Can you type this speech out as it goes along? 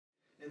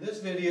this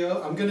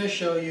video, I'm going to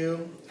show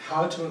you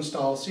how to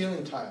install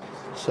ceiling tiles.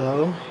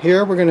 So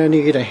here we're going to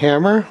need a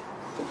hammer,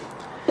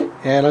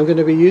 and I'm going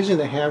to be using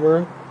the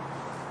hammer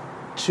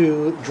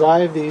to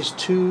drive these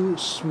two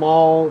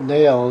small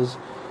nails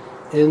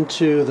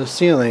into the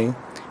ceiling.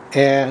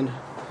 And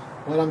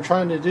what I'm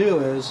trying to do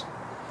is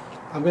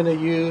I'm going to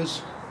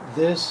use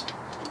this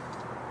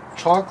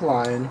chalk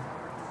line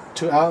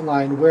to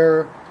outline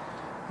where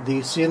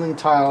the ceiling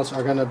tiles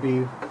are going to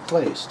be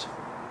placed.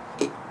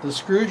 The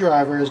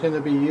screwdriver is going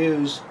to be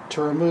used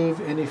to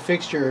remove any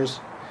fixtures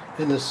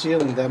in the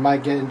ceiling that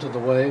might get into the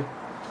way.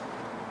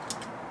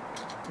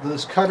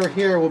 This cutter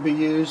here will be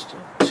used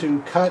to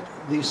cut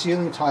these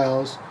ceiling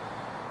tiles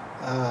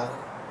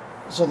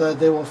so that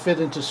they will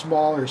fit into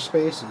smaller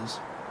spaces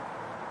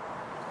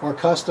or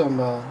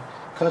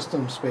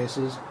custom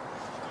spaces,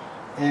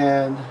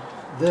 and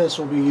this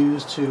will be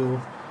used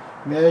to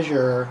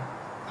measure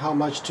how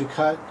much to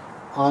cut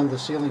on the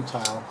ceiling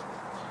tile.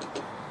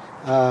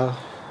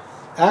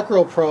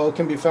 Acro Pro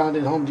can be found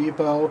in Home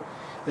Depot.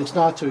 It's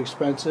not too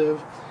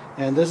expensive,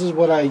 and this is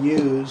what I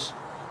use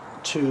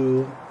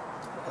to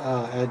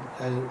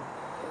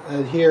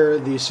adhere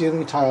the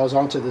ceiling tiles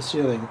onto the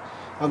ceiling.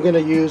 I'm going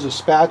to use a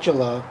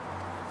spatula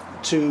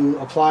to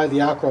apply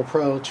the Acro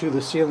Pro to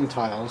the ceiling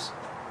tiles,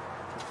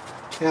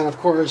 and of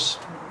course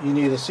you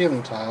need a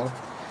ceiling tile.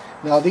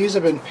 Now these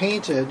have been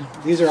painted.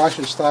 These are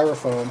actually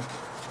styrofoam.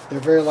 They're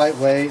very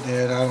lightweight,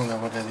 and I don't know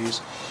what are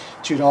these,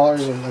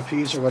 $2 a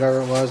piece or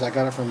whatever it was. I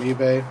got it from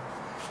eBay.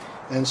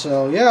 And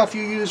so yeah, if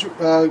you use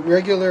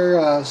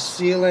regular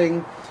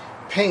ceiling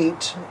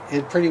paint,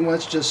 it pretty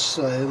much just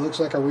it looks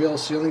like a real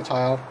ceiling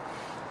tile,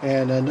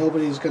 and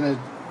nobody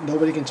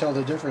can tell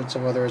the difference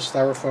of whether it's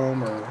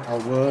styrofoam or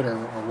wood or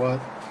what.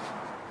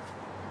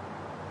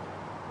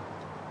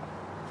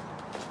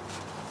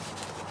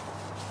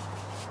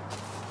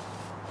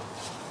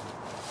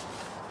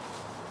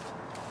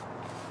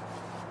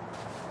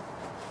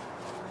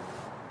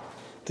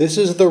 This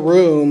is the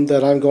room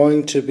that I'm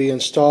going to be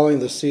installing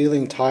the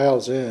ceiling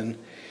tiles in,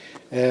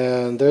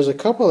 and there's a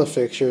couple of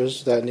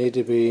fixtures that need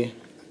to be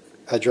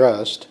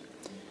addressed.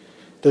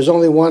 There's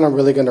only one I'm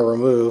really going to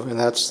remove, and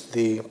that's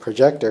the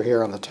projector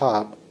here on the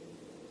top,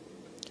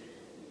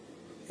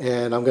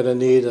 and I'm going to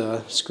need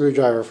a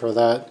screwdriver for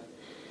that.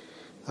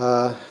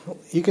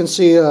 You can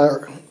see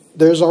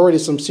there's already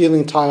some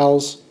ceiling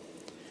tiles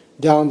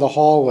down the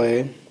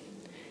hallway,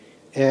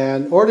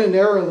 and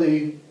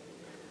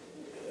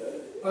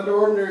under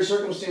ordinary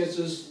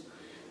circumstances,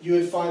 you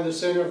would find the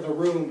center of the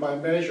room by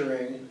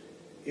measuring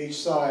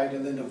each side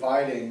and then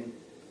dividing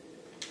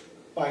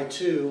by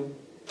 2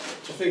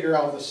 to figure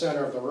out the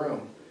center of the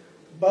room.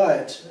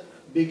 But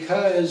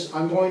because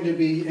I'm going to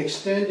be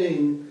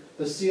extending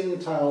the ceiling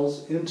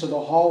tiles into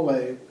the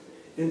hallway,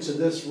 into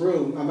this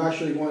room, I'm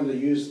actually going to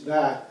use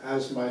that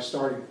as my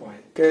starting point.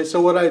 Okay,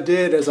 so what I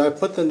did is I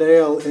put the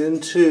nail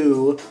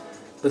into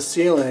the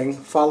ceiling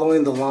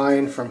following the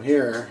line from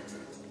here,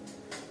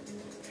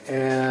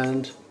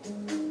 and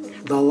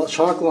the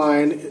chalk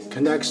line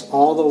connects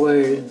all the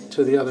way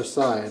to the other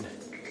side.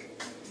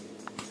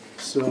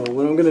 So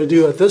what I'm going to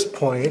do at this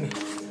point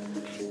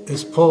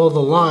is pull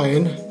the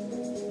line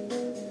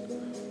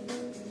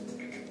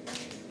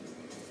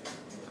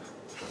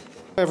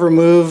I've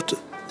removed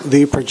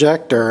the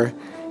projector,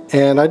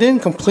 and I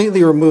didn't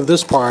completely remove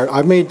this part.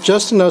 I made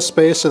just enough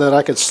space so that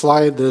I could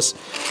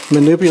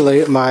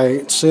manipulate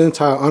my ceiling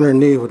tile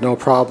underneath with no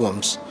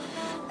problems.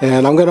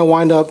 And I'm going to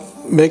wind up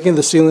making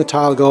the ceiling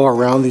tile go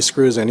around these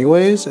screws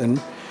anyways, and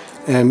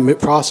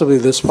possibly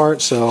this part,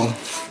 so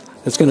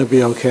it's going to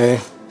be okay.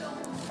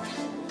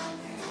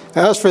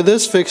 As for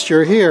this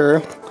fixture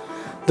here,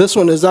 this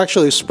one is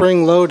actually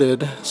spring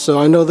loaded, so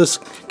I know this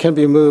can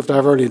be moved.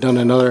 I've already done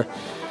another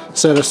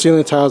set of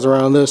ceiling tiles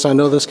around this. I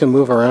know this can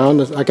move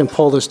around. I can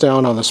pull this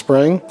down on the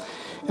spring,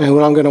 and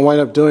what I'm going to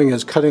wind up doing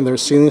is cutting their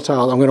ceiling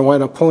tile. I'm going to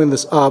wind up pulling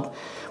this up,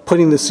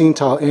 putting the ceiling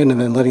tile in,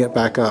 and then letting it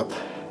back up.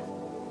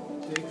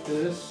 Take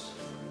this,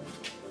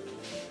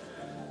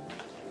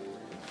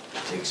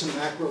 take some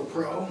Acro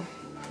Pro,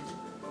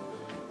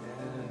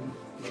 and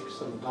make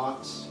some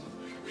dots.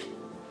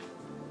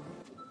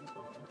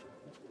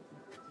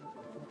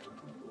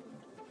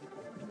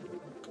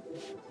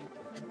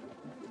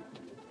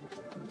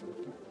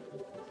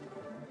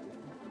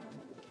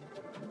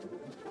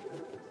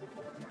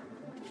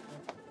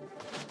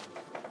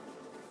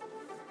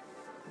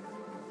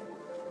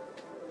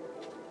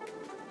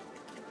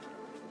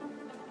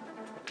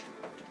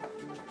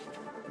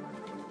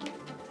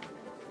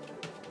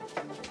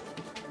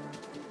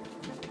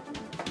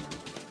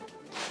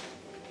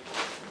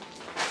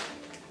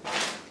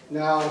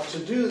 Now, to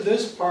do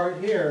this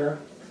part here,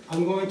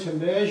 I'm going to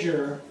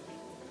measure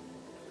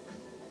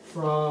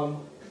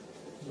from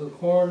the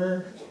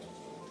corner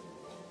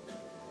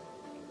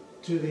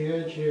to the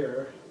edge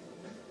here,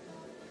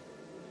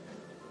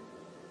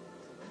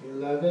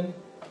 11,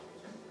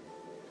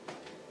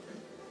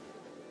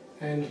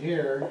 and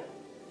here,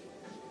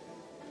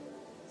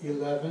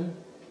 11.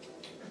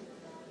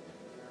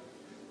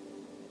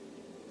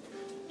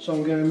 So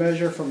I'm going to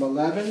measure from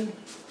 11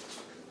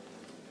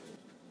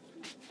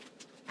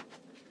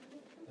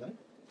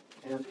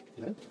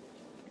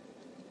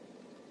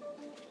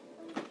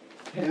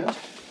 And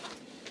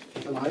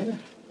the line.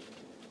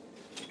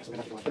 So we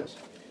have to go like this.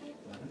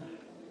 11.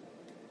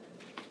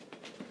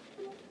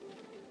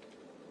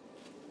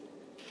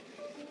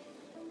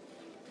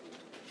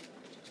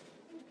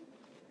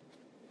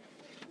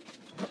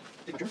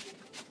 Take measure.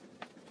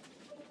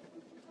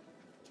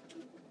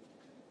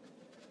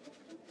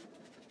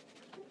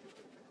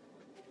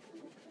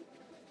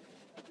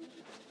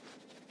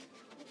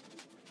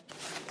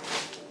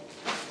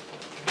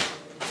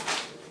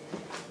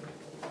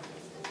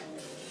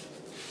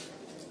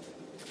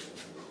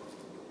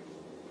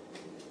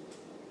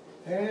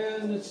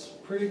 And it's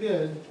pretty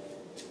good.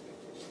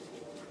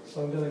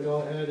 So I'm going to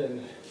go ahead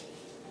and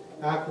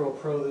Acro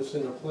Pro this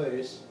into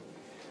place.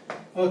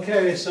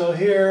 Okay, so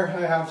here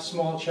I have a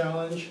small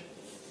challenge.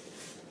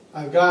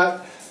 I've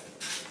got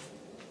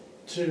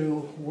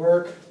to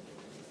work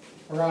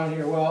around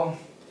here. Well,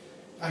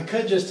 I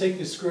could just take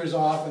the screws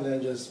off and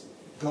then just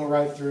go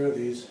right through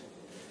these,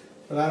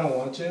 but I don't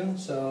want to,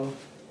 so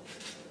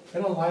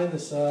I'm going to line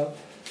this up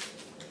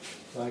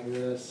like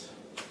this.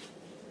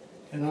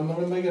 And I'm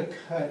going to make a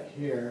cut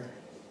here.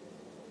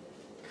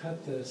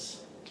 Cut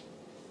this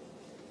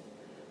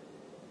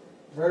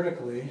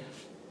vertically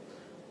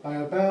by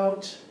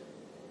about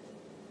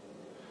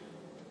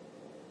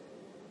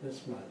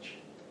this much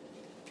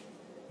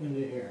into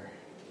here.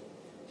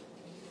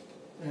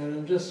 And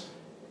I'm just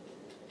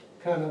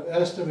kind of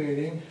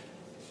estimating.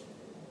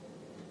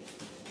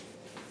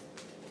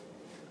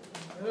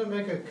 I'm going to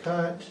make a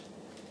cut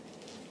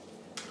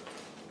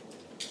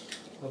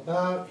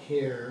about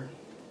here.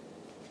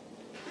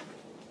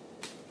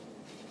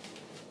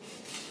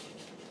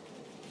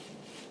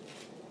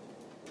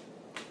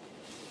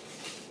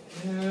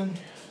 And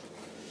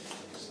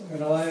so I'm going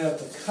to line up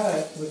the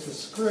cut with the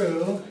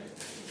screw,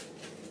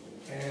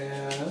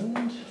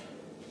 and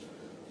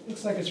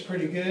looks like it's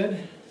pretty good.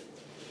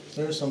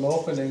 There's some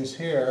openings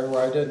here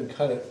where I didn't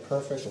cut it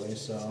perfectly,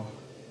 so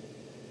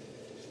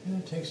I'm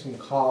going to take some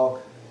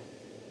caulk.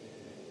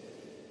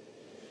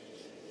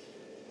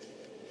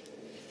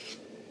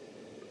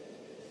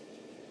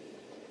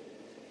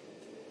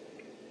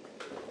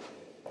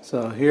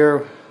 So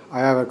here I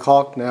have it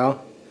caulked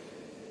now,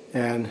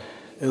 and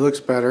it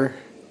looks better,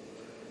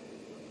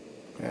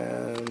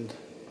 and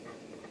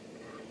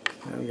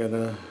I'm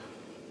gonna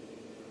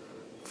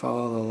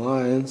follow the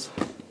lines.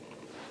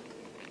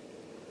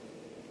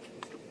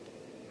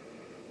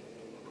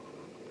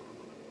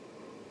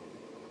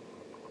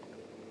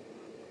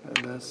 And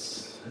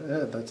that's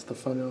it. That's the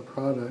final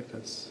product.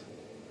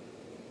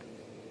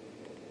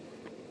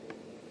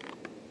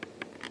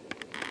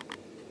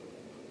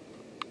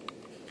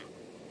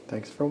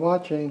 Thanks for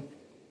watching.